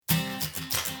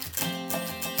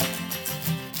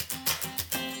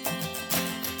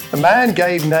The man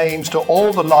gave names to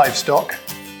all the livestock,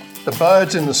 the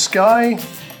birds in the sky,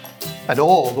 and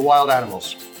all the wild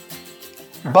animals.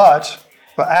 But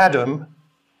for Adam,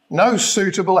 no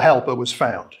suitable helper was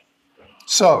found.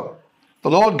 So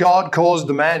the Lord God caused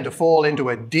the man to fall into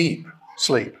a deep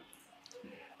sleep.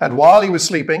 And while he was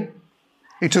sleeping,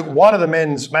 he took one of the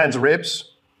man's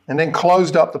ribs and then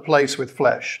closed up the place with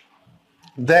flesh.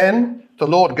 Then the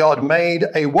Lord God made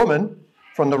a woman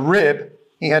from the rib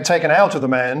he had taken out of the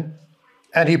man,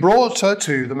 and he brought her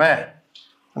to the man.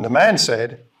 And the man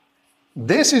said,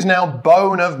 "This is now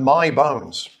bone of my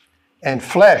bones and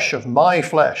flesh of my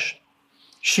flesh.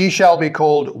 She shall be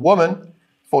called woman,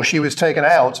 for she was taken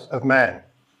out of man."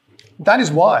 That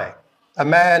is why a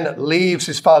man leaves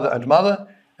his father and mother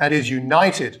and is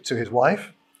united to his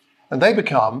wife, and they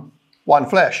become one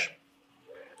flesh.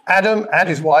 Adam and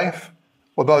his wife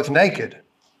were both naked,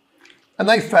 and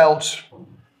they felt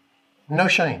no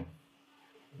shame.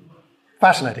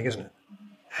 Fascinating, isn't it?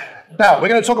 Now, we're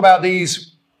going to talk about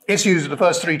these issues of the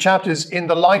first 3 chapters in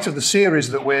the light of the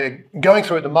series that we're going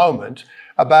through at the moment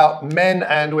about men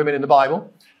and women in the Bible.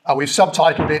 We've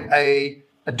subtitled it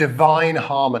a divine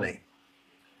harmony.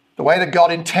 The way that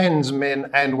God intends men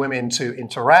and women to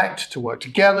interact, to work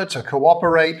together, to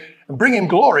cooperate, and bring him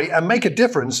glory and make a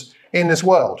difference in this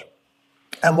world.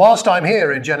 And whilst I'm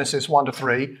here in Genesis 1 to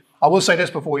 3, I will say this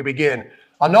before we begin.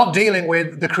 I'm not dealing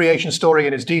with the creation story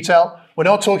in its detail. We're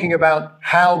not talking about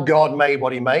how God made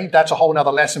what he made. That's a whole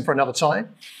other lesson for another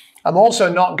time. I'm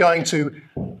also not going to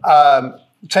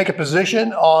take a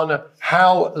position on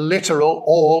how literal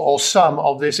all or some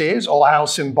of this is, or how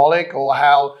symbolic, or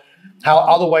how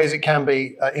other ways it can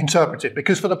be interpreted.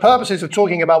 Because for the purposes of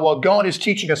talking about what God is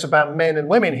teaching us about men and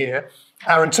women here,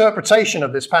 our interpretation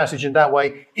of this passage in that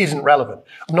way isn't relevant.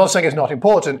 I'm not saying it's not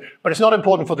important, but it's not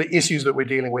important for the issues that we're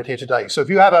dealing with here today. So if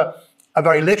you have a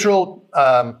very literal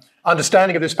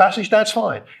understanding of this passage, that's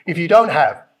fine. If you don't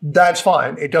have, that's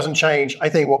fine. It doesn't change, I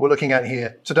think, what we're looking at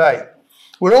here today.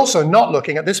 We're also not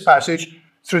looking at this passage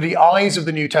through the eyes of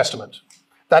the New Testament.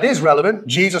 That is relevant.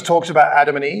 Jesus talks about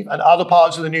Adam and Eve, and other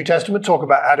parts of the New Testament talk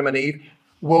about Adam and Eve.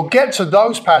 We'll get to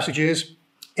those passages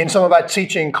in some of our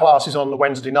teaching classes on the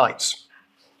Wednesday nights.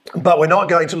 But we're not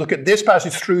going to look at this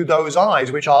passage through those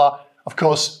eyes, which are, of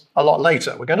course, a lot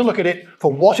later. We're going to look at it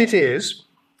for what it is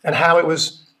and how it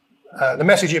was, the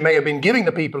message it may have been giving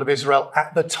the people of Israel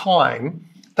at the time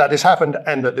that this happened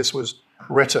and that this was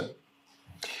written.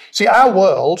 See, our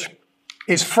world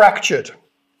is fractured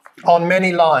on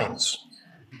many lines.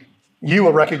 You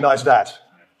will recognize that.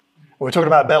 We were talking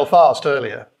about Belfast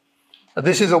earlier.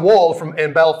 This is a wall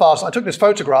in Belfast. I took this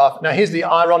photograph. Now, here's the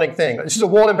ironic thing. This is a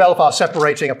wall in Belfast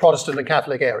separating a Protestant and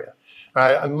Catholic area.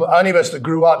 Right? And any of us that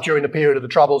grew up during the period of the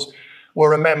Troubles will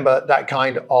remember that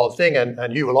kind of thing,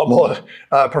 and you a lot more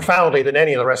profoundly than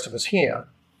any of the rest of us here.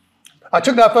 I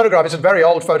took that photograph. It's a very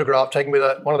old photograph taken with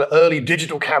one of the early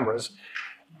digital cameras.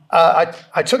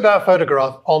 I took that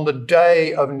photograph on the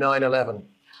day of 9/11.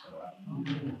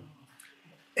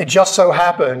 It just so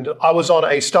happened I was on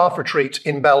a staff retreat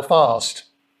in Belfast,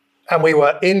 and we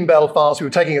were in Belfast. We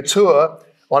were taking a tour.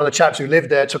 One of the chaps who lived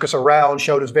there took us around,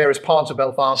 showed us various parts of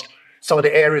Belfast, some of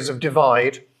the areas of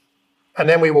divide. And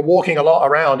then we were walking a lot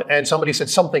around, and somebody said,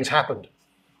 "Something's happened."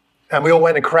 And we all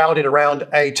went and crowded around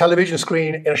a television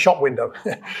screen in a shop window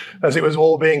as it was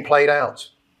all being played out.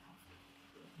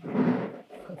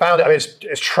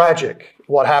 It's tragic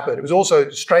what happened. It was also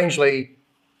strangely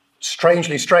strange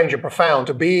and profound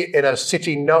to be in a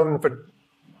city known for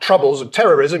troubles of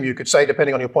terrorism, you could say,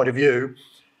 depending on your point of view,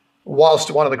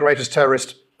 whilst one of the greatest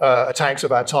terrorist attacks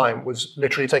of our time was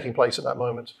literally taking place at that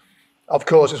moment. Of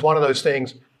course, it's one of those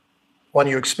things, when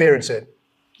you experience it,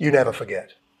 you never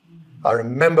forget. I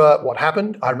remember what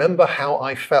happened. I remember how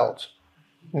I felt.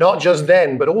 Not just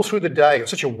then, but all through the day. It was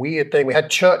such a weird thing. We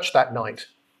had church that night.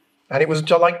 And it was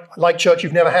like church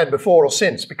you've never had before or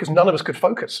since, because none of us could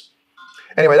focus.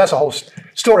 Anyway, that's a whole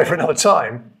story for another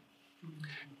time.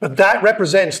 But that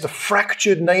represents the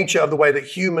fractured nature of the way that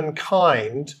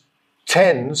humankind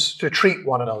tends to treat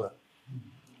one another.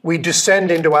 We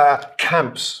descend into our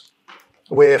camps.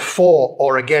 We're for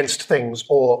or against things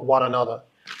or one another.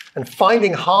 And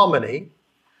finding harmony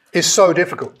is so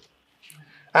difficult.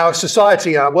 Our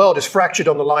society, our world is fractured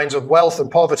on the lines of wealth and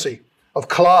poverty, of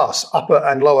class, upper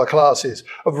and lower classes,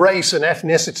 of race and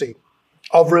ethnicity,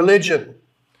 of religion,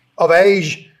 of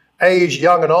age,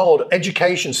 young and old,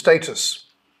 education, status.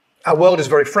 Our world is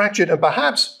very fractured, and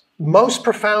perhaps most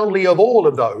profoundly of all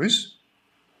of those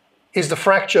is the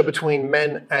fracture between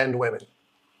men and women.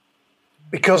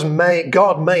 Because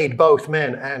God made both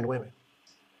men and women,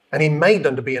 and he made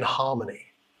them to be in harmony.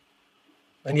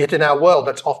 And yet in our world,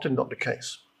 that's often not the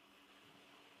case.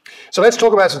 So let's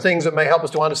talk about some things that may help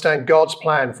us to understand God's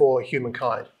plan for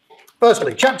humankind.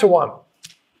 Firstly, chapter 1.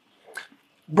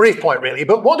 Brief point, really,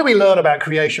 but what do we learn about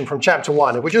creation from chapter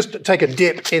 1? If we just take a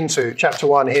dip into chapter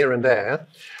 1 here and there.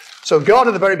 So God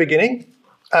at the very beginning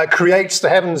creates the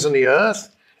heavens and the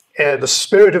earth. The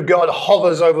Spirit of God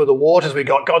hovers over the waters. We've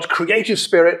got God's creative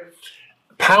spirit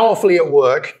powerfully at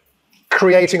work,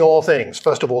 creating all things.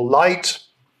 First of all, light,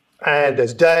 and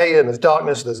there's day, and there's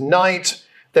darkness, there's night.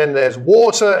 Then there's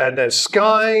water, and there's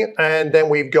sky, and then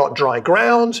we've got dry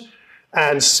ground,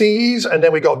 and seas, and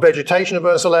then we've got vegetation in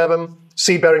verse 11,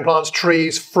 seed-bearing plants,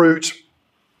 trees, fruit,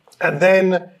 and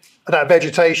then that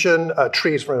vegetation,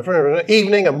 trees for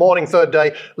evening and morning, third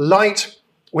day, light.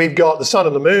 We've got the sun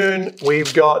and the moon.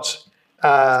 We've got,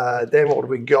 then what have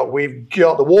we got? We've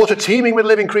got the water teeming with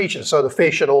living creatures, so the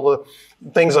fish and all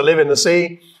the things that live in the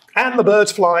sea, and the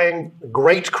birds flying,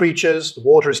 great creatures, the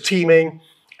water is teeming.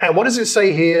 And what does it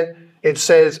say here? It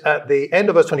says at the end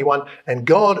of verse 21, and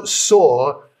God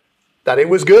saw that it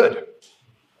was good.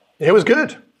 It was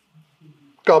good.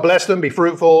 God blessed them, be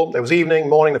fruitful. There was evening,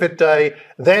 morning, the fifth day.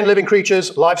 Then living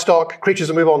creatures, livestock, creatures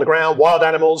that move on the ground, wild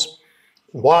animals,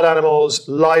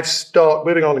 livestock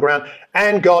moving on the ground.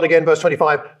 And God, again, verse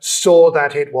 25, saw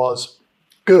that it was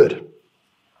good.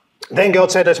 Then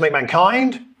God said, let's make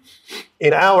mankind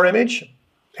in our image,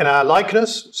 in our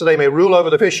likeness, so they may rule over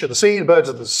the fish of the sea, the birds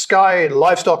of the sky,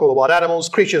 livestock, all the wild animals,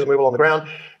 creatures that move along the ground.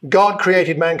 God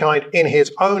created mankind in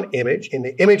his own image. In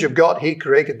the image of God, he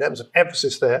created them. There's an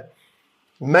emphasis there.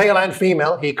 Male and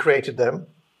female, he created them.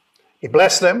 He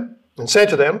blessed them and said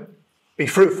to them, be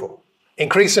fruitful,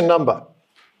 increase in number,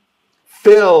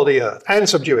 fill the earth and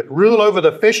subdue it, rule over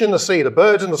the fish in the sea, the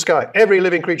birds in the sky, every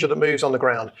living creature that moves on the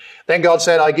ground. Then God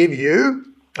said, I give you,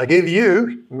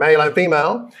 male and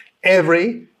female,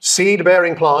 every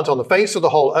seed-bearing plant on the face of the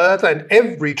whole earth, and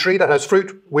every tree that has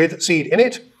fruit with seed in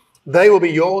it, they will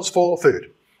be yours for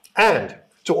food. And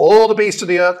to all the beasts of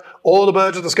the earth, all the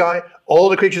birds of the sky, all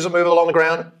the creatures that move along the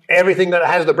ground, everything that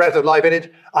has the breath of life in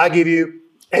it, I give you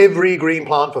every green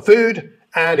plant for food.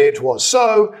 And it was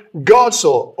so. God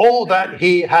saw all that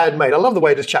he had made. I love the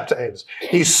way this chapter ends.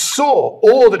 He saw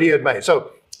all that he had made.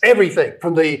 So everything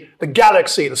from the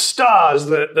galaxy, the stars,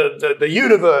 the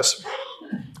universe,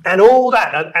 and all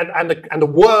that, and the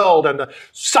world, and the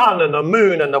sun, and the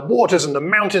moon, and the waters, and the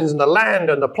mountains, and the land,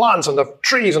 and the plants, and the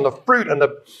trees, and the fruit, and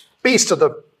the beasts of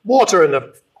the water, and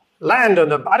the land,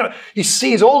 and he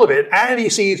sees all of it, and he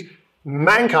sees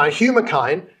mankind,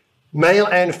 humankind, male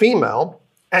and female,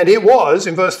 and it was,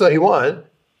 in verse 31,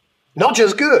 not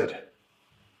just good,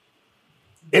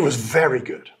 it was very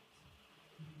good.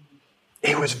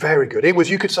 It was very good. It was,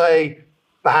 you could say,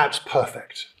 perhaps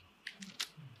perfect,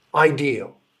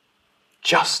 ideal.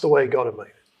 Just the way God had made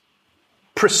it.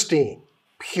 Pristine,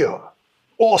 pure,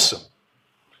 awesome.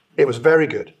 It was very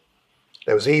good.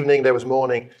 There was evening, there was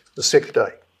morning, the sixth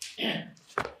day.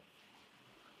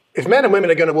 If men and women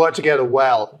are going to work together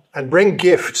well and bring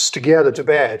gifts together to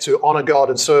bear to honor God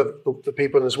and serve the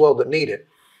people in this world that need it,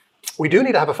 we do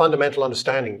need to have a fundamental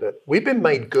understanding that we've been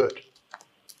made good.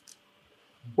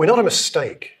 We're not a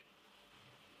mistake.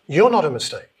 You're not a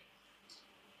mistake.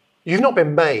 You've not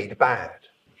been made bad.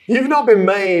 You've not been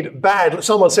made bad.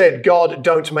 Someone said, God,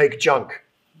 don't make junk.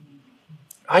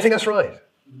 I think that's right.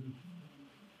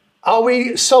 Are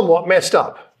we somewhat messed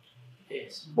up?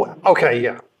 Yes. Well, okay,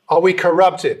 yeah. Are we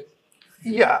corrupted?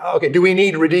 Yeah. Okay. Do we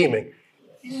need redeeming?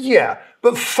 Yeah.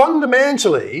 But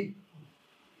fundamentally,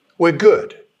 we're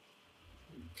good.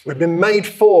 We've been made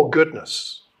for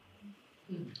goodness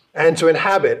and to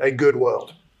inhabit a good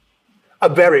world, a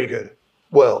very good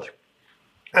world.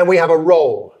 And we have a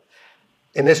role.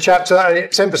 In this chapter, and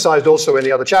it's emphasized also in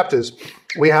the other chapters,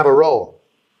 we have a role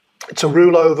to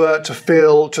rule over, to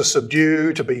fill, to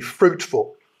subdue, to be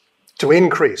fruitful, to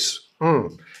increase.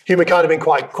 Humankind have been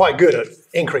quite good at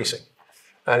increasing,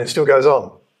 and it still goes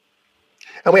on.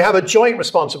 And we have a joint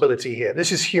responsibility here.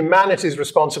 This is humanity's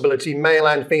responsibility, male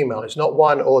and female. It's not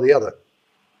one or the other.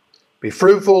 Be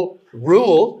fruitful,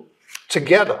 rule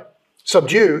together,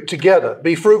 subdue together,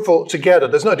 be fruitful together.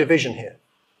 There's no division here.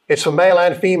 It's for male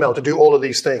and female to do all of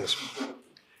these things.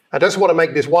 I just want to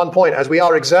make this one point as we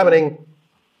are examining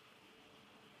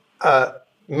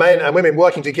men and women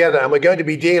working together, and we're going to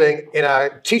be dealing in our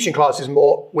teaching classes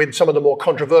more with some of the more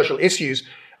controversial issues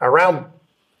around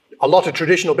a lot of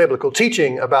traditional biblical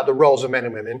teaching about the roles of men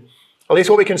and women. At least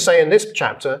what we can say in this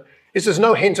chapter is there's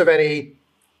no hint of any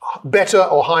better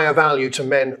or higher value to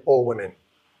men or women.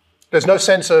 There's no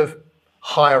sense of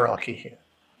hierarchy here.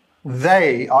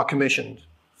 They are commissioned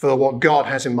for what God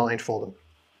has in mind for them.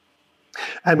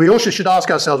 And we also should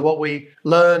ask ourselves what we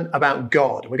learn about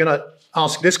God. We're going to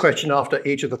ask this question after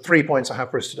each of the 3 points I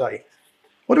have for us today.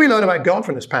 What do we learn about God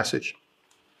from this passage?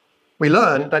 We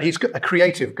learn that he's a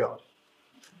creative God.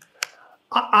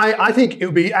 I think it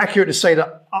would be accurate to say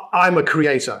that I'm a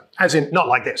creator, as in, not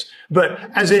like this, but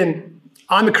as in,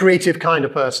 I'm a creative kind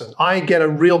of person. I get a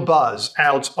real buzz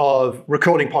out of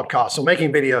recording podcasts or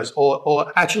making videos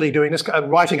or actually doing this,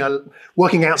 working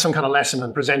out some kind of lesson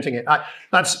and presenting it.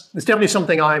 It's definitely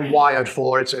something I'm wired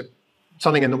for. It's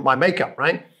something in my makeup,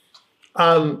 right?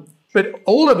 But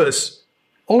all of us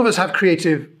have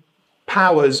creative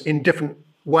powers in different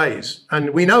ways,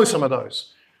 and we know some of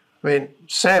those. I mean,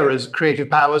 Sarah's creative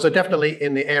powers are definitely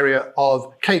in the area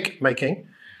of cake making,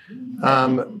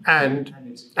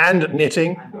 and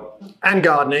knitting, and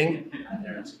gardening,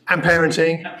 and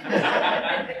parenting.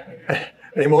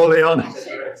 Any more, Leon?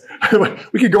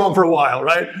 We could go on for a while,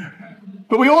 right?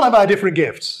 But we all have our different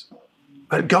gifts.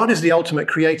 But God is the ultimate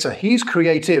creator. He's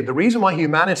creative. The reason why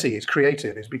humanity is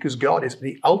creative is because God is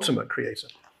the ultimate creator.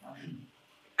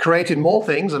 Created more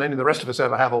things than any of the rest of us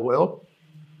ever have or will.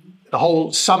 The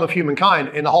whole sum of humankind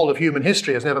in the whole of human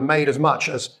history has never made as much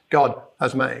as God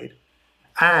has made.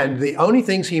 And the only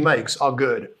things he makes are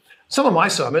good. Some of my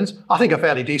sermons, I think, are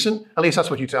fairly decent. At least that's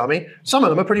what you tell me. Some of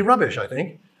them are pretty rubbish, I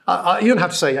think. You don't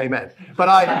have to say amen. But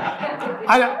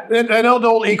they're not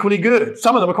all equally good.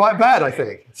 Some of them are quite bad, I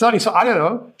think. Certainly, I don't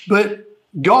know. But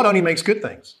God only makes good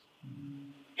things.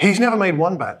 He's never made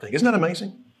one bad thing. Isn't that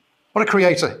amazing? What a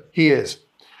creator he is.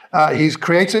 He's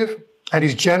creative and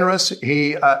he's generous.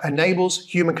 He enables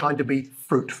humankind to be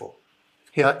fruitful.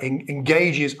 He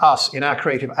engages us in our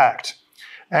creative act.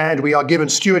 And we are given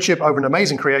stewardship over an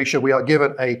amazing creation. We are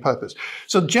given a purpose.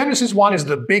 So Genesis 1 is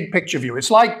the big picture view. It's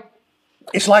like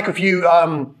if you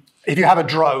have a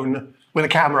drone with a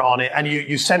camera on it and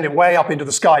you send it way up into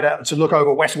the sky to look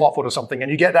over West Watford or something, and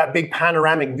you get that big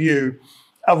panoramic view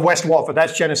of West Watford.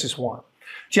 That's Genesis 1.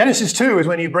 Genesis 2 is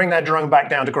when you bring that drone back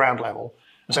down to ground level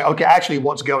and say, okay, actually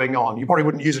what's going on? You probably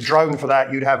wouldn't use a drone for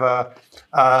that. You'd have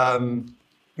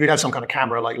some kind of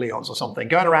camera like Leon's or something,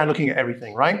 going around looking at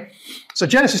everything, right? So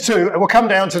Genesis 2, and we'll come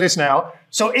down to this now.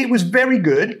 So it was very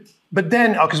good, but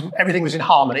then, because everything was in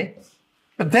harmony,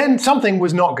 but then something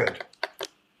was not good.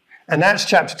 And that's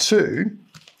chapter 2.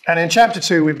 And in chapter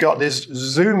 2, we've got this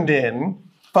zoomed in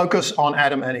focus on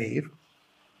Adam and Eve.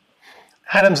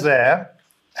 Adam's there,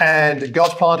 and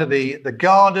God's planted the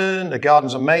garden. The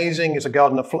garden's amazing. It's a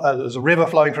garden there's a river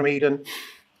flowing from Eden.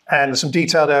 And there's some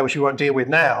detail there which we won't deal with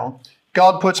now.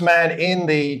 God puts man in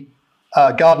the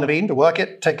Garden of Eden to work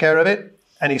it, take care of it.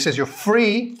 And he says, you're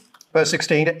free, verse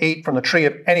 16, to eat from the tree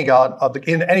of any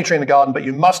any tree in the garden, but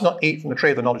you must not eat from the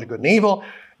tree of the knowledge of good and evil.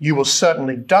 You will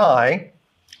certainly die.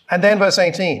 And then verse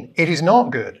 18, it is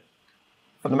not good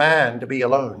for the man to be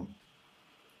alone.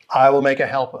 I will make a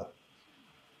helper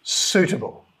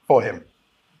suitable for him.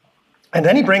 And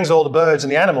then he brings all the birds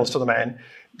and the animals to the man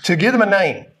to give them a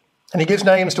name. And he gives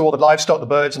names to all the livestock, the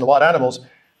birds and the wild animals.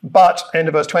 But, end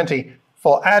of verse 20,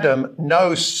 for Adam,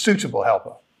 no suitable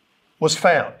helper was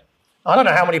found. I don't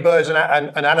know how many birds and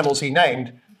animals he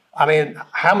named. I mean,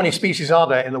 how many species are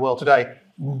there in the world today?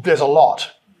 There's a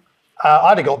lot.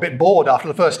 I'd have got a bit bored after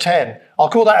the first 10. I'll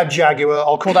call that a jaguar.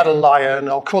 I'll call that a lion.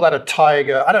 I'll call that a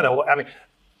tiger. I don't know. I mean,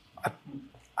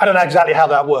 I don't know exactly how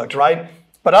that worked, right?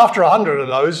 But after 100 of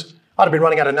those, I'd have been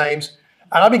running out of names,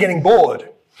 and I'd be getting bored.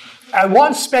 And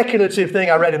one speculative thing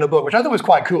I read in a book, which I thought was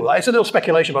quite cool, it's a little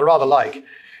speculation, but I rather like,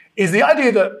 is the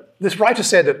idea that this writer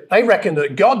said that they reckon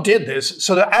that God did this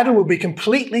so that Adam would be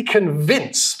completely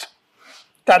convinced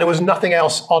that there was nothing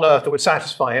else on earth that would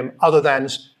satisfy him other than,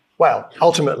 well,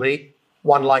 ultimately,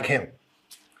 one like him.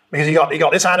 Because you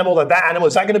got this animal, then that animal.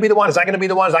 Is that going to be the one? Is that going to be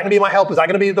the one? Is that going to be my helper? Is that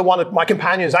going to be the one, my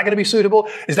companion? Is that going to be suitable?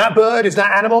 Is that bird? Is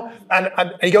that animal? And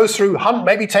he goes through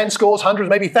maybe 10 scores, hundreds,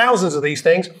 maybe thousands of these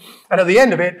things. And at the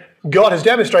end of it, God has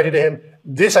demonstrated to him,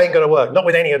 this ain't going to work, not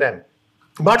with any of them.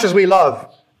 Much as we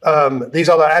love these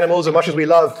other animals and much as we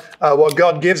love what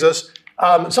God gives us,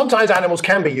 sometimes animals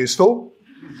can be useful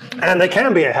and they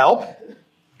can be a help.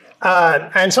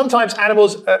 And sometimes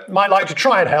animals might like to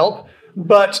try and help,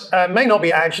 but may not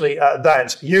be actually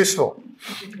that useful.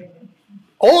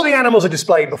 All the animals are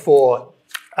displayed before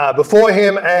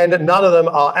him, and none of them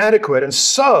are adequate. And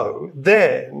so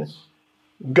then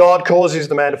God causes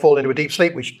the man to fall into a deep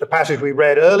sleep, which the passage we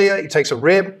read earlier. He takes a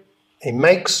rib, he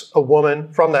makes a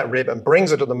woman from that rib and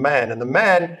brings her to the man. And the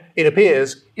man, it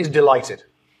appears, is delighted,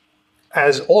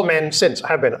 as all men since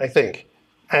have been, I think,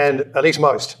 and at least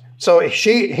most. So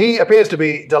he appears to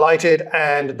be delighted,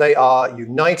 and they are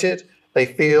united. They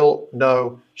feel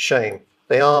no shame.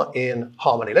 They are in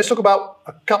harmony. Let's talk about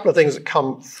a couple of things that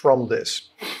come from this.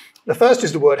 The first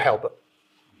is the word helper.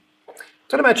 I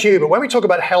don't know about you, but when we talk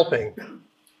about helping,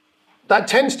 that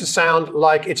tends to sound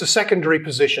like it's a secondary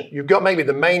position. You've got maybe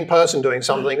the main person doing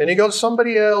something, and you've got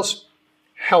somebody else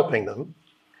helping them.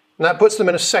 And that puts them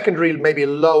in a secondary, maybe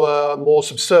lower, more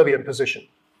subservient position.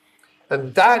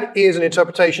 And that is an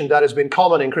interpretation that has been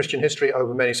common in Christian history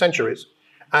over many centuries.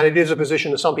 And it is a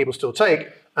position that some people still take.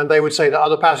 And they would say that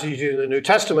other passages in the New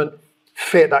Testament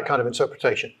fit that kind of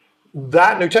interpretation.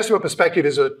 That New Testament perspective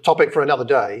is a topic for another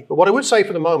day. But what I would say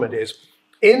for the moment is,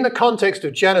 in the context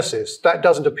of Genesis, that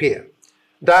doesn't appear.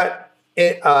 That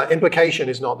implication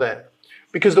is not there.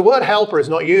 Because the word helper is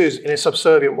not used in a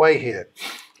subservient way here.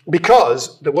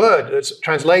 Because the word that's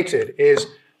translated is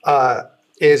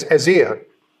Ezer.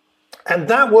 And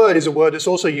that word is a word that's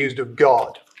also used of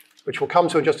God, which we'll come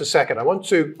to in just a second. I want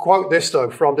to quote this, though,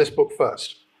 from this book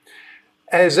first.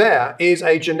 Ezer is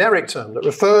a generic term that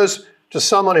refers to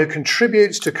someone who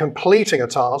contributes to completing a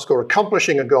task or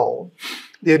accomplishing a goal.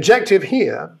 The objective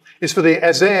here is for the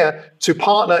Ezer to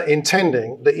partner in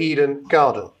tending the Eden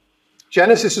garden.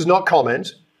 Genesis does not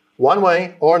comment, one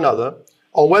way or another,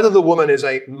 on whether the woman is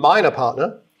a minor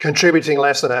partner, contributing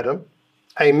less than Adam,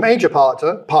 a major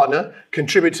partner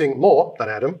contributing more than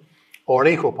Adam, or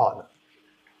an equal partner.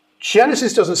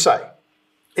 Genesis doesn't say.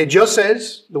 It just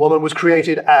says the woman was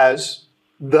created as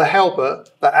the helper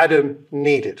that Adam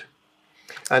needed.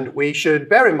 And we should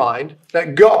bear in mind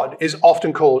that God is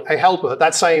often called a helper,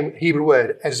 that same Hebrew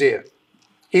word, Ezer.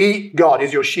 God,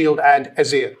 is your shield and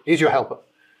Ezer. He's your helper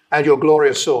and your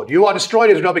glorious sword. You are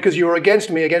destroyed, Israel, because you are against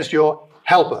me, against your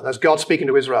helper. That's God speaking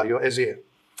to Israel, your Ezer.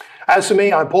 As for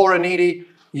me, I'm poor and needy.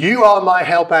 You are my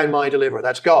help and my deliverer.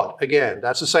 That's God. Again,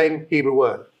 that's the same Hebrew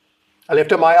word. I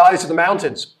lift up my eyes to the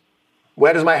mountains.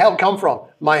 Where does my help come from?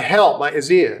 My help, my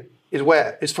Ezer, is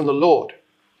where? It's from the Lord.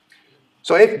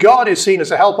 So if God is seen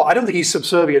as a helper, I don't think he's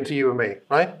subservient to you and me,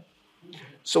 right?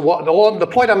 So the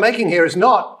point I'm making here is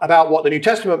not about what the New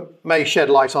Testament may shed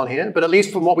light on here, but at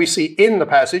least from what we see in the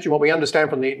passage and what we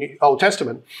understand from the Old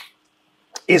Testament,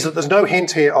 is that there's no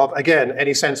hint here of, again,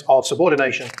 any sense of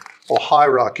subordination or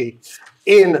hierarchy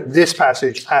in this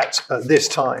passage at this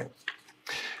time.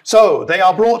 So they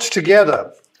are brought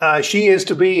together. She is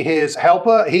to be his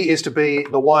helper. He is to be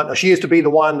the one. She is to be the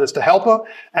one that's the helper,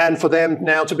 and for them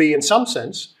now to be, in some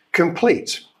sense,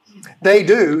 complete. They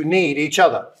do need each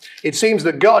other. It seems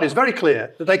that God is very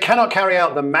clear that they cannot carry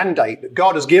out the mandate that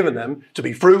God has given them to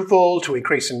be fruitful, to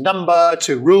increase in number,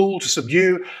 to rule, to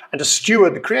subdue, and to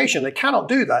steward the creation. They cannot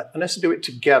do that unless they do it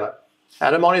together.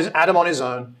 Adam on his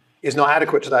own is not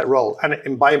adequate to that role,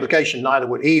 and by implication, neither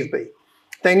would Eve be.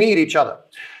 They need each other.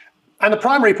 And the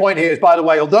primary point here is, by the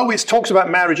way, although it talks about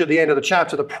marriage at the end of the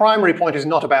chapter, the primary point is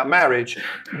not about marriage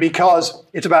because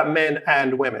it's about men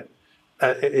and women.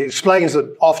 It explains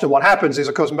that often what happens is,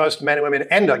 of course, most men and women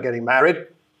end up getting married,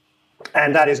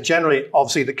 and that is generally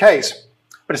obviously the case.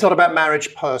 But it's not about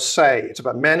marriage per se. It's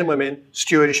about men and women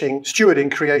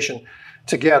stewarding creation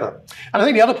together. And I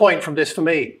think the other point from this for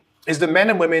me is that men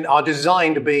and women are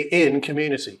designed to be in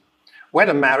community,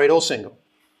 whether married or single.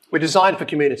 We're designed for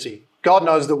community. God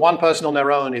knows that one person on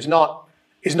their own is not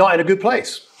in a good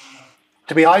place.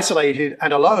 To be isolated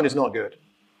and alone is not good.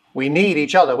 We need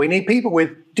each other. We need people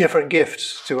with different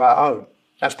gifts to our own.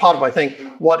 That's part of, I think,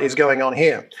 what is going on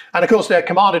here. And of course, they're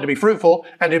commanded to be fruitful,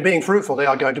 and in being fruitful, they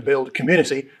are going to build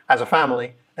community as a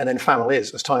family, and then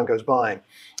families as time goes by.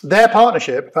 Their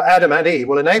partnership for Adam and Eve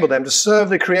will enable them to serve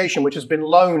the creation which has been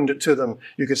loaned to them,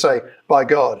 you could say, by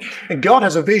God. And God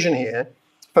has a vision here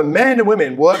for men and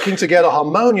women working together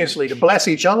harmoniously to bless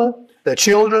each other, their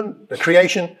children, the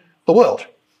creation, the world.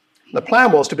 The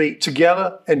plan was to be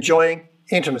together, enjoying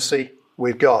intimacy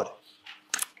with God.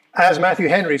 As Matthew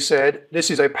Henry said,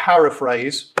 this is a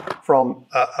paraphrase from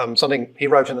something he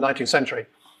wrote in the 19th century.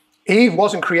 Eve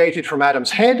wasn't created from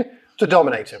Adam's head to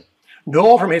dominate him,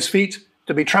 nor from his feet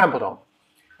to be trampled on,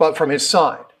 but from his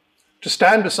side, to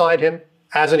stand beside him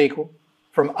as an equal,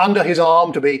 from under his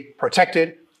arm to be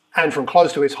protected, and from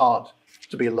close to his heart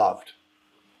to be loved.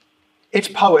 It's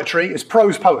poetry, it's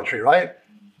prose poetry, right?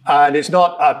 And it's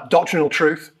not a doctrinal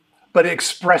truth, but it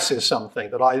expresses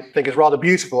something that I think is rather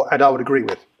beautiful and I would agree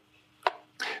with.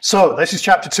 So this is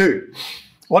chapter 2.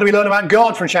 What do we learn about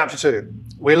God from chapter 2?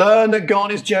 We learn that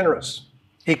God is generous.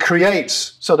 He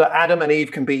creates so that Adam and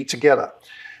Eve can be together.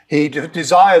 He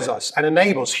desires us and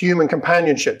enables human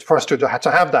companionship for us to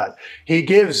have that. He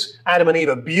gives Adam and Eve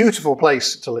a beautiful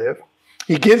place to live.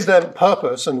 He gives them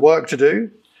purpose and work to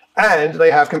do, and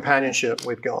they have companionship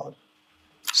with God.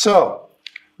 So,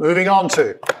 moving on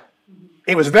to,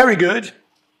 it was very good.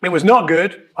 It was not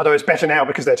good, although it's better now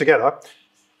because they're together.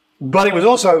 But it was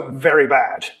also very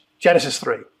bad. Genesis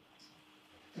 3.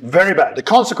 Very bad. The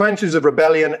consequences of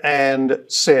rebellion and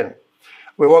sin.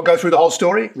 We won't go through the whole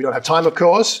story. We don't have time, of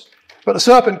course. But the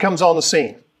serpent comes on the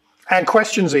scene and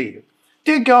questions Eve.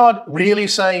 Did God really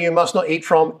say you must not eat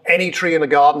from any tree in the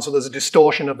garden? So there's a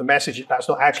distortion of the message. That's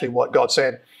not actually what God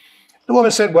said. The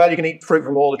woman said, well, you can eat fruit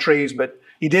from all the trees, but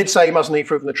he did say you mustn't eat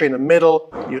fruit from the tree in the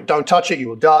middle. You don't touch it, you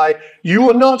will die. You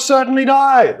will not certainly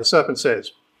die, the serpent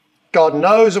says. God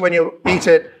knows that when you eat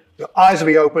it, your eyes will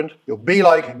be opened. You'll be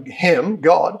like him,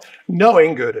 God,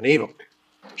 knowing good and evil.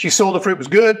 She saw the fruit was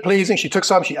good, pleasing. She took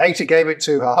some, she ate it, gave it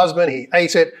to her husband. He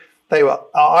ate it. Our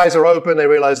eyes are open. They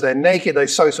realize they're naked. They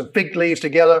sew some fig leaves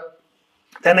together.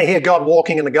 Then they hear God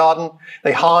walking in the garden.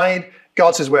 They hide.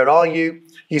 God says, where are you?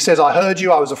 He says, I heard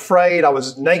you. I was afraid. I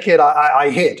was naked. I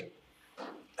hid.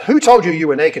 Who told you you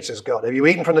were naked, says God? Have you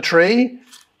eaten from the tree?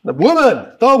 The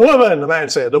woman, the man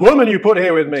said, the woman you put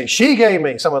here with me, she gave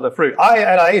me some of the fruit.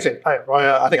 I ate it.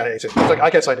 I think I ate it. I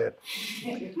guess I did.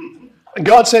 And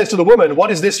God says to the woman,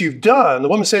 what is this you've done? The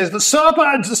woman says, the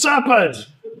serpent,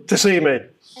 to see me.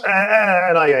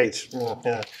 And I ate.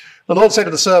 Yeah. The Lord said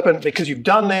to the serpent, because you've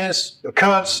done this, you're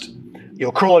cursed,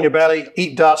 you'll crawl on your belly,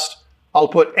 eat dust. I'll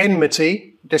put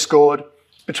enmity, discord,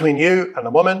 between you and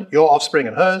the woman, your offspring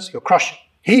and hers.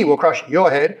 He will crush your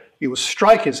head. You will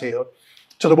strike his heel.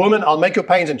 To the woman, I'll make your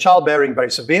pains in childbearing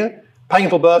very severe.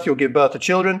 Painful birth, you'll give birth to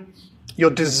children. Your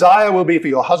desire will be for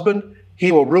your husband.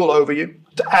 He will rule over you.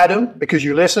 To Adam, because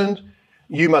you listened,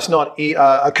 you must not eat.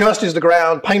 Accursed is the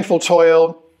ground, painful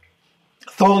toil,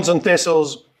 thorns and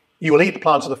thistles, you will eat the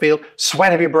plants of the field.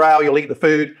 Sweat of your brow, you'll eat the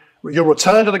food. You'll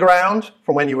return to the ground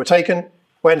from whence you were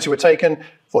taken.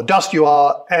 For dust you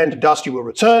are, and to dust you will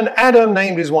return. Adam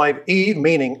named his wife Eve,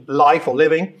 meaning life or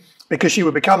living, because she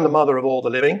would become the mother of all the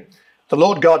living. The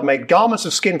Lord God made garments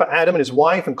of skin for Adam and his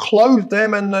wife and clothed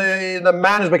them, and the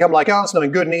man has become like us,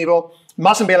 knowing good and evil.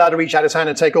 Mustn't be allowed to reach out his hand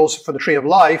and take also from the tree of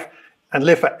life and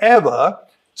live forever.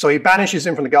 So he banishes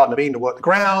him from the Garden of Eden to work the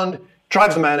ground,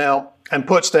 drives the man out, and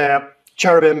puts there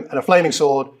cherubim and a flaming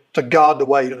sword to guard the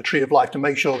way to the tree of life, to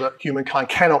make sure that humankind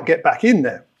cannot get back in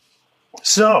there.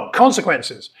 So,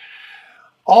 consequences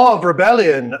of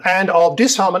rebellion and of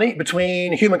disharmony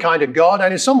between humankind and God,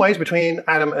 and in some ways between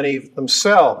Adam and Eve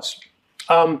themselves.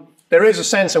 There is a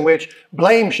sense in which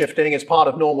blame shifting is part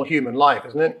of normal human life,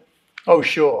 isn't it? Oh,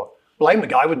 sure. Blame the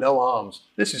guy with no arms.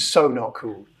 This is so not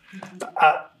cool.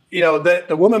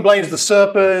 The woman blames the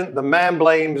serpent, the man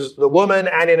blames the woman,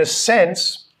 and in a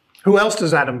sense, who else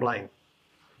does Adam blame?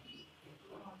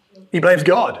 He blames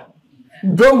God.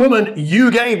 The woman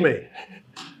you gave me.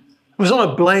 There's a lot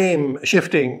of blame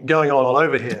shifting going on all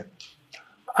over here.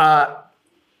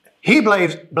 He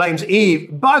blames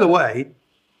Eve. By the way,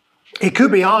 it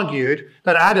could be argued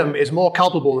that Adam is more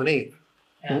culpable than Eve.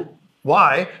 Yeah.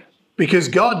 Why? Because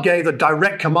God gave a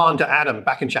direct command to Adam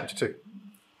back in chapter 2.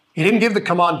 He didn't give the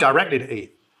command directly to Eve.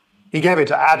 He gave it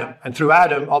to Adam. And through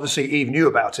Adam, obviously, Eve knew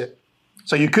about it.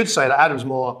 So you could say that Adam's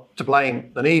more to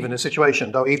blame than Eve in this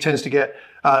situation, though Eve tends to get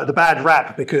the bad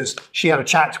rap because she had a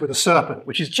chat with a serpent,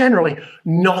 which is generally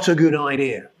not a good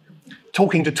idea.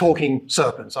 Talking to talking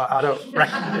serpents. I don't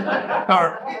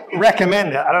recommend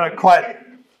it. I don't know quite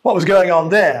what was going on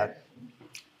there.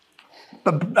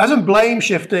 But hasn't blame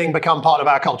shifting become part of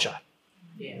our culture?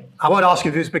 Yeah. I won't ask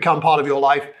if it's become part of your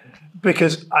life,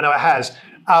 because I know it has,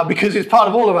 because it's part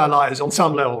of all of our lives on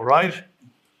some level, right?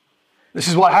 This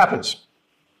is what happens.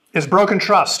 There's broken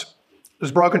trust.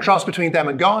 There's broken trust between them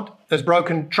and God. There's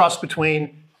broken trust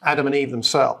between Adam and Eve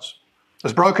themselves.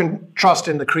 There's broken trust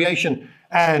in the creation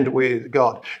and with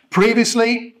God.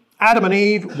 Previously, Adam and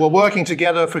Eve were working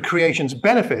together for creation's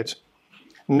benefit.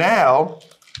 Now,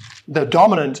 the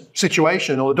dominant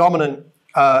situation or the dominant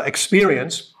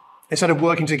experience, instead of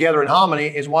working together in harmony,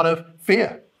 is one of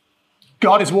fear.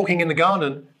 God is walking in the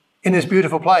garden in this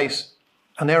beautiful place,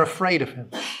 and they're afraid of him.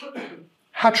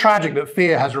 How tragic that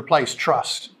fear has replaced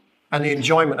trust and the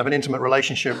enjoyment of an intimate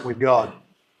relationship with God.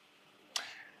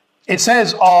 It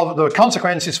says of the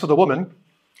consequences for the woman,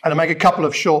 and I'll make a couple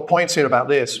of short points here about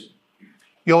this.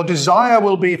 Your desire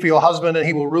will be for your husband, and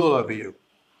he will rule over you.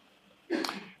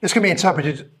 This can be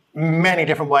interpreted many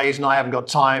different ways, and I haven't got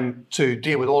time to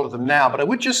deal with all of them now, but I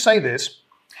would just say this,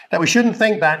 that we shouldn't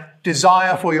think that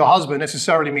desire for your husband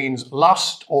necessarily means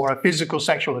lust or a physical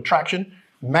sexual attraction.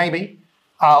 Maybe.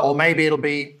 Or maybe it'll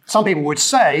be, some people would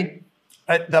say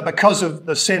that because of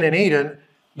the sin in Eden,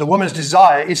 the woman's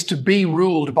desire is to be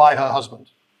ruled by her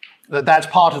husband. That's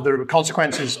part of the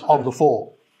consequences of the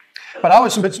fall. But I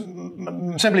would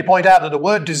simply point out that the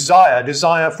word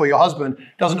desire for your husband,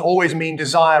 doesn't always mean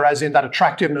desire as in that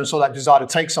attractiveness or that desire to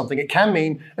take something. It can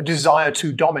mean a desire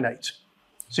to dominate,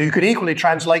 So you could equally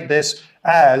translate this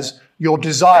as your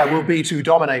desire will be to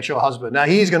dominate your husband. Now,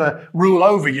 he's going to rule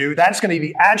over you. That's going to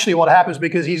be actually what happens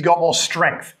because he's got more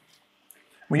strength.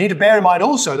 We need to bear in mind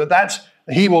also that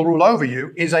he will rule over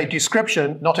you is a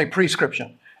description, not a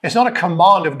prescription. It's not a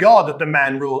command of God that the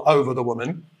man rule over the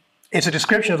woman. It's a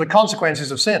description of the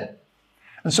consequences of sin.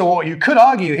 And so what you could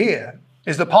argue here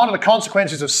is that part of the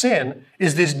consequences of sin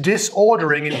is this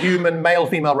disordering in human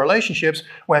male-female relationships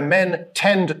where men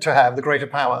tend to have the greater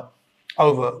power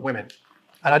over women.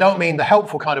 And I don't mean the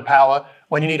helpful kind of power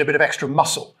when you need a bit of extra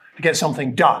muscle to get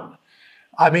something done.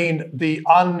 I mean the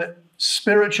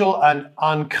unspiritual and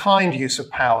unkind use of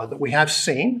power that we have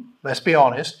seen, let's be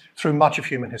honest, through much of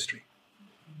human history.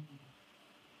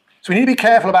 So we need to be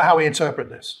careful about how we interpret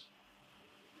this.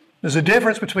 There's a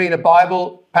difference between a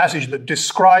Bible passage that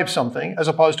describes something as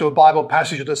opposed to a Bible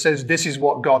passage that says this is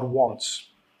what God wants.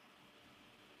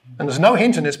 And there's no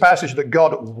hint in this passage that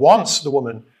God wants the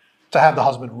woman to have the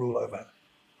husband rule over her.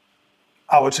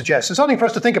 I would suggest it's something for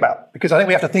us to think about, because I think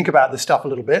we have to think about this stuff a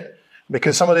little bit,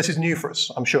 because some of this is new for us,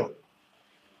 I'm sure.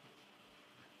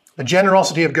 The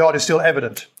generosity of God is still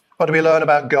evident. What do we learn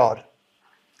about God?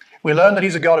 We learn that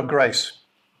he's a God of grace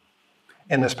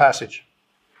in this passage.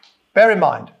 Bear in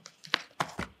mind,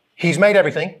 he's made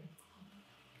everything.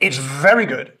 It's very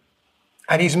good.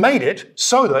 And he's made it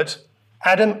so that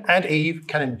Adam and Eve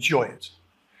can enjoy it.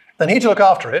 They need to look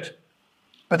after it,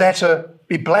 but they're to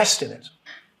be blessed in it.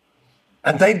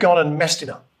 And they've gone and messed it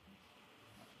up.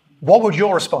 What would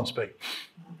your response be?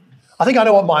 I think I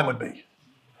know what mine would be.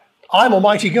 I'm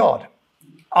Almighty God.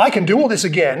 I can do all this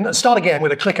again and start again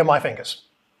with a click of my fingers.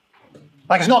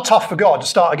 Like, it's not tough for God to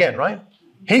start again, right?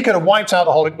 He could have wiped out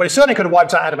the whole, but he certainly could have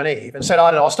wiped out Adam and Eve and said,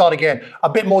 I don't know, I'll start again. A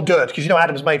bit more dirt, because you know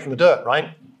Adam's made from the dirt,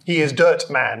 right? He is dirt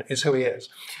man, is who he is.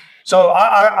 So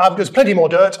there's plenty more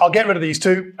dirt. I'll get rid of these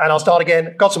two and I'll start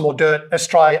again. Got some more dirt. Let's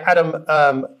try Adam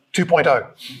 2.0.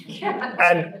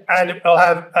 and I'll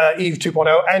have Eve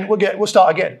 2.0 and we'll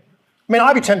start again. I mean,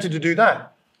 I'd be tempted to do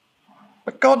that.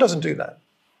 But God doesn't do that.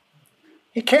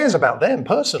 He cares about them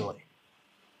personally.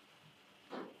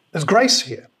 There's grace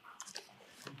here.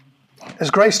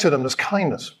 There's grace to them. There's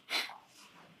kindness.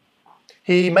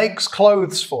 He makes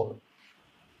clothes for them.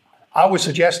 I would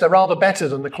suggest they're rather better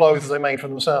than the clothes they made for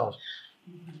themselves.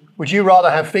 Would you rather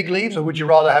have fig leaves or would you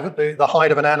rather have the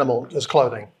hide of an animal as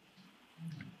clothing?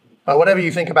 Whatever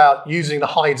you think about using the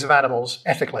hides of animals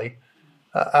ethically,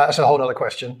 that's a whole other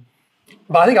question.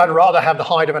 But I think I'd rather have the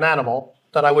hide of an animal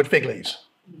than I would fig leaves,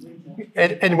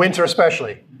 in winter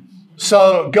especially.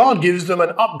 So God gives them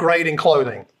an upgrade in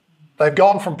clothing. They've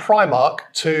gone from Primark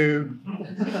to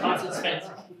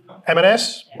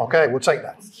M&S. Okay, we'll take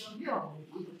that.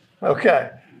 Okay.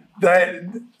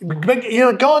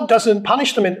 But, God doesn't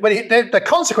punish them. The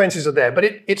consequences are there, but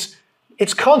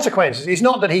it's consequences. It's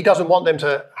not that he doesn't want them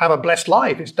to have a blessed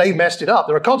life. They messed it up.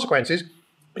 There are consequences,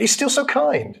 but he's still so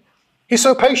kind. He's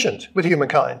so patient with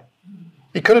humankind.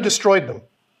 He could have destroyed them.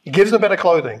 He gives them better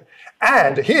clothing.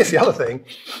 And here's the other thing.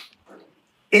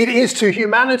 It is to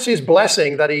humanity's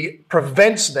blessing that he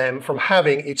prevents them from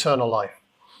having eternal life.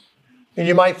 And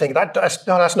you might think, that's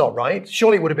not right.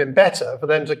 Surely it would have been better for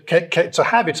them to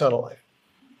have eternal life.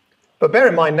 But bear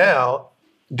in mind now,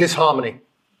 disharmony.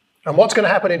 And what's going to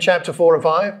happen in chapter 4 and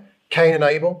 5? Cain and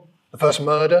Abel, the first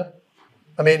murder.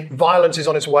 I mean, violence is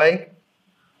on its way.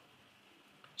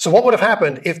 So what would have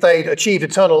happened if they'd achieved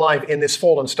eternal life in this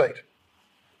fallen state?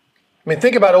 I mean,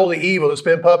 think about all the evil that's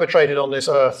been perpetrated on this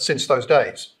earth since those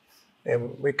days.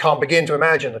 And we can't begin to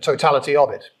imagine the totality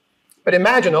of it. But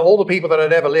imagine that all the people that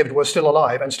had ever lived were still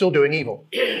alive and still doing evil.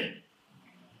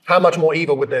 How much more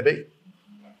evil would there be?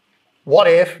 What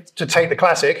if, to take the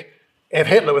classic, if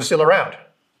Hitler was still around?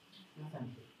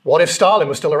 What if Stalin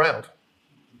was still around?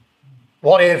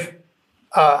 What if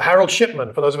Harold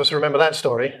Shipman, for those of us who remember that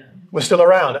story, was still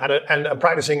around and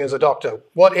practicing as a doctor?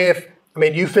 What if,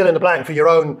 you fill in the blank for your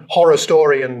own horror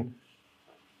story and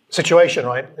situation,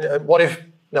 right? What if,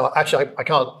 no, actually, I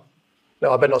can't.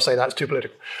 No, I better not say that. It's too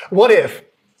political. What if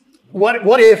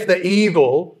the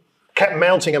evil kept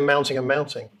mounting and mounting and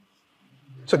mounting?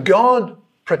 So God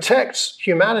protects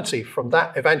humanity from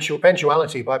that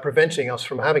eventuality by preventing us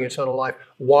from having eternal life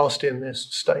whilst in this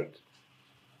state,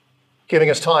 giving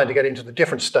us time to get into the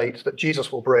different state that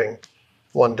Jesus will bring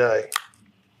one day.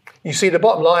 You see, the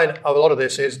bottom line of a lot of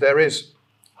this is there is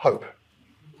hope.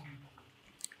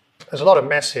 There's a lot of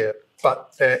mess here,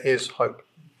 but there is hope.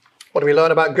 What do we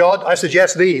learn about God? I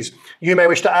suggest these. You may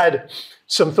wish to add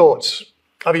some thoughts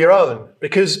of your own,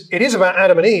 because it is about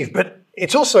Adam and Eve, but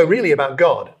it's also really about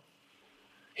God.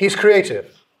 He's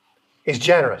creative. He's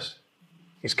generous.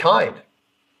 He's kind.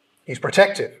 He's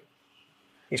protective.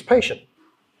 He's patient.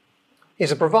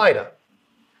 He's a provider.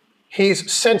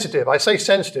 He's sensitive. I say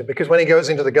sensitive because when he goes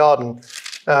into the garden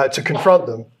to confront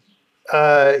them,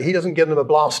 he doesn't give them a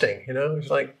blasting,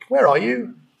 He's like, where are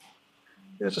you?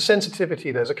 There's a sensitivity,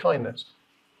 there's a kindness.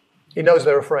 He knows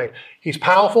they're afraid. He's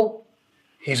powerful.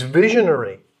 He's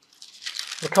visionary.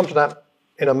 We'll come to that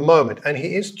in a moment. And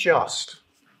he is just.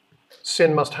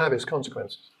 Sin must have its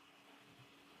consequences.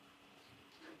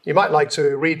 You might like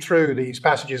to read through these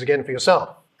passages again for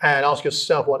yourself and ask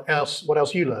yourself what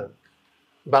else you learn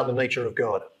about the nature of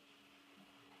God.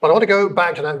 But I want to go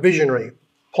back to that visionary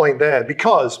point there,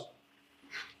 because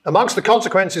amongst the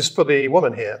consequences for the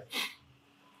woman here,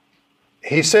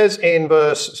 he says in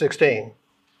verse 16,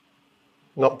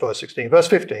 not verse 16, verse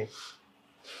 15,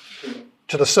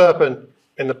 to the serpent,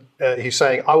 he's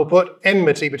saying, I will put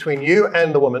enmity between you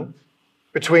and the woman,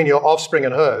 between your offspring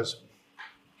and hers.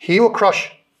 He will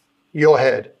crush your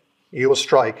head, you will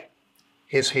strike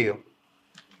his heel.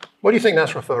 What do you think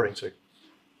that's referring to?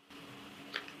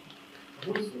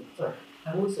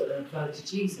 I've also referred to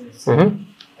Jesus.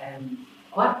 Mm-hmm.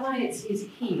 Why it's his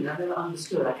heel, I've never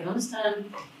understood. I can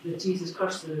understand that Jesus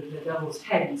crushed the devil's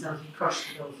head and sounds he crushed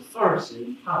the devil's authority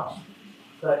and power.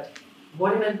 But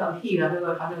what he meant by heel, I've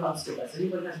never understood that. So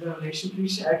anybody has a revelation,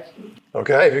 please share.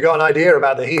 Okay, if you've got an idea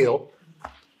about the heel,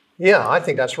 yeah, I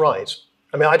think that's right.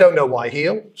 I mean, I don't know why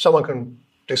heel. Someone can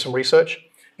do some research.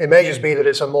 It may just be that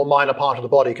it's a more minor part of the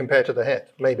body compared to the head,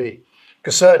 maybe.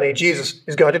 Because certainly Jesus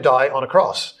is going to die on a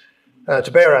cross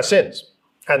to bear our sins.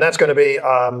 And that's going to be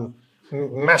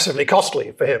massively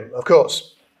costly for him, of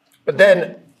course. But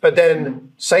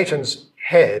then Satan's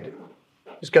head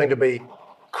is going to be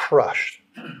crushed.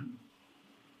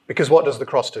 Because what does the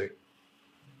cross do?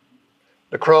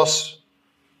 The cross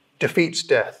defeats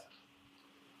death.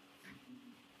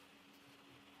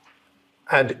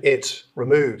 And it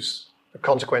removes the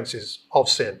consequences of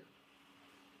sin.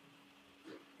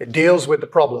 It deals with the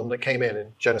problem that came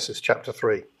in Genesis chapter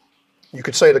 3. You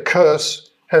could say the curse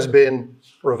has been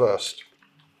reversed.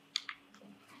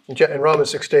 In Romans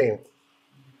 16,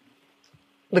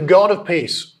 the God of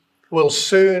peace will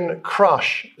soon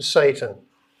crush Satan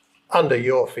under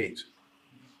your feet.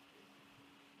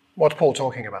 What's Paul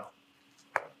talking about?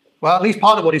 Well, at least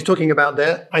part of what he's talking about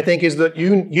there, I think, is that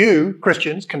you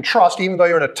Christians can trust, even though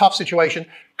you're in a tough situation.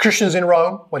 Christians in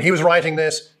Rome, when he was writing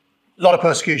this, a lot of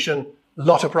persecution, a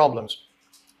lot of problems.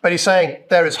 But he's saying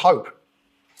there is hope.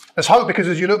 There's hope because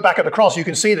as you look back at the cross, you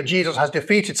can see that Jesus has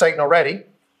defeated Satan already.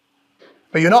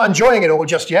 But you're not enjoying it all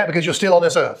just yet because you're still on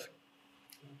this earth.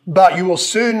 But you will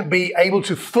soon be able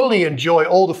to fully enjoy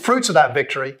all the fruits of that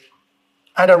victory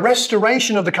and a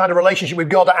restoration of the kind of relationship with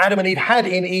God that Adam and Eve had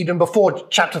in Eden before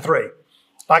chapter 3.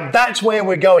 Like, that's where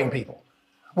we're going, people.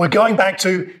 We're going back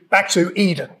to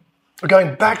Eden. We're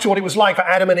going back to what it was like for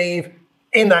Adam and Eve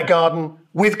in that garden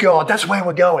with God. That's where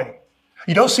we're going.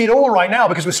 You don't see it all right now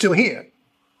because we're still here.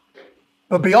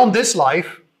 But beyond this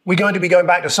life, we're going to be going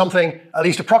back to something at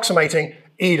least approximating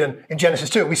Eden in Genesis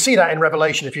 2. We see that in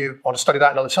Revelation if you want to study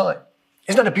that another time.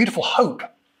 Isn't that a beautiful hope?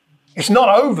 It's not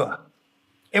over.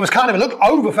 It was kind of, look,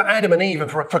 over for Adam and Eve and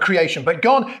for creation. But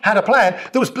God had a plan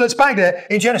that's back there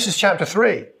in Genesis chapter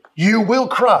 3. You will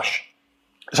crush.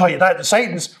 Sorry,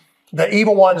 Satan's, the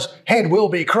evil one's head will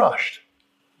be crushed.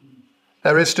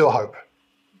 There is still hope.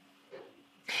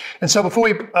 And so before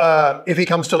if he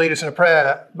comes to lead us in a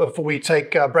prayer, before we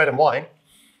take bread and wine,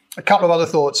 a couple of other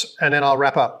thoughts, and then I'll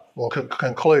wrap up or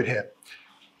conclude here.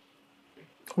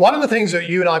 One of the things that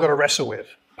you and I got to wrestle with,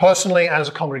 personally and as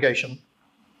a congregation,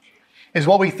 is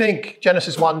what we think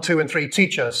Genesis 1, 2, and 3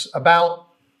 teach us about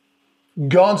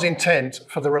God's intent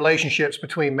for the relationships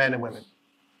between men and women.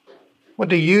 What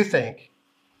do you think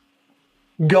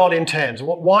God intends?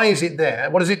 Why is it there?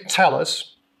 What does it tell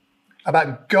us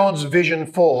about God's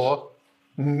vision for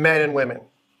men and women?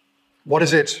 What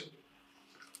is it?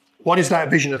 What is that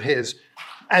vision of his?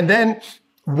 And then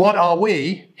what are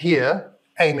we here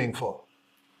aiming for?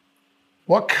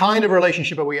 What kind of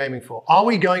relationship are we aiming for? Are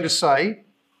we going to say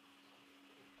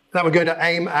that we're going to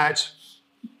aim at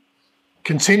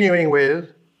continuing with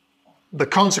the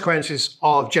consequences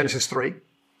of Genesis 3,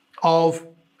 of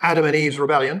Adam and Eve's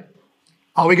rebellion?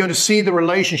 Are we going to see the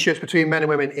relationships between men and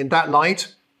women in that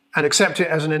light and accept it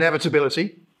as an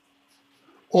inevitability?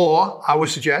 Or I would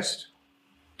suggest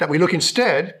that we look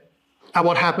instead at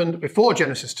what happened before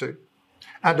Genesis 2,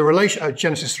 at the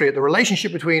Genesis 3, at the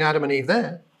relationship between Adam and Eve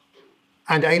there,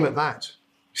 and aim at that.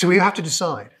 So we have to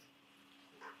decide.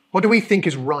 What do we think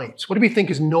is right? What do we think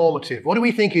is normative? What do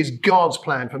we think is God's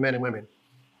plan for men and women?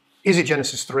 Is it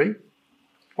Genesis 3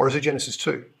 or is it Genesis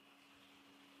 2?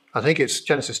 I think it's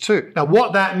Genesis 2. Now,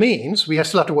 what that means, we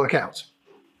still have to work out.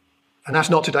 And that's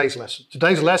not today's lesson.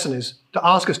 Today's lesson is to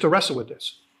ask us to wrestle with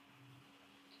this.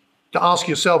 To ask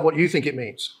yourself what you think it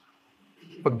means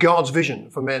for God's vision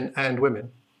for men and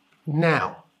women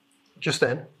now. Just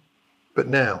then, but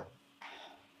now.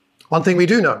 One thing we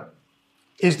do know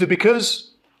is that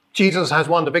because Jesus has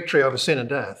won the victory over sin and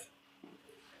death,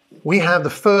 we have the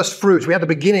first fruits, we have the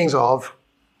beginnings of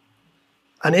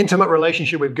an intimate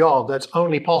relationship with God that's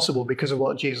only possible because of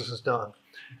what Jesus has done.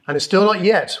 And it's still not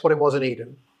yet what it was in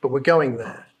Eden, but we're going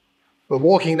there. We're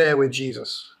walking there with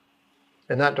Jesus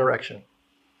in that direction.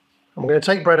 And we're going to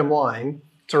take bread and wine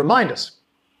to remind us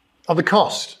of the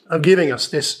cost of giving us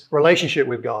this relationship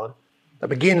with God that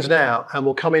begins now and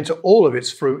will come into all of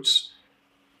its fruits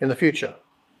in the future.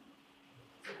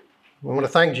 We want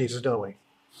to thank Jesus, don't we? We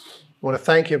want to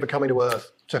thank him for coming to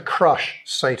earth to crush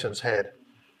Satan's head.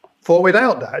 For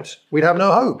without that, we'd have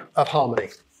no hope of harmony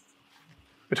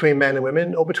between men and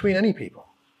women or between any people.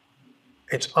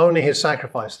 It's only his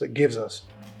sacrifice that gives us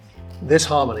this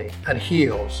harmony and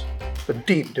heals the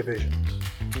deep divisions.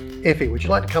 Iffy, would you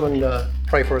like to come and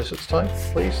pray for us at this time,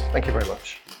 please? Thank you very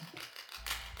much.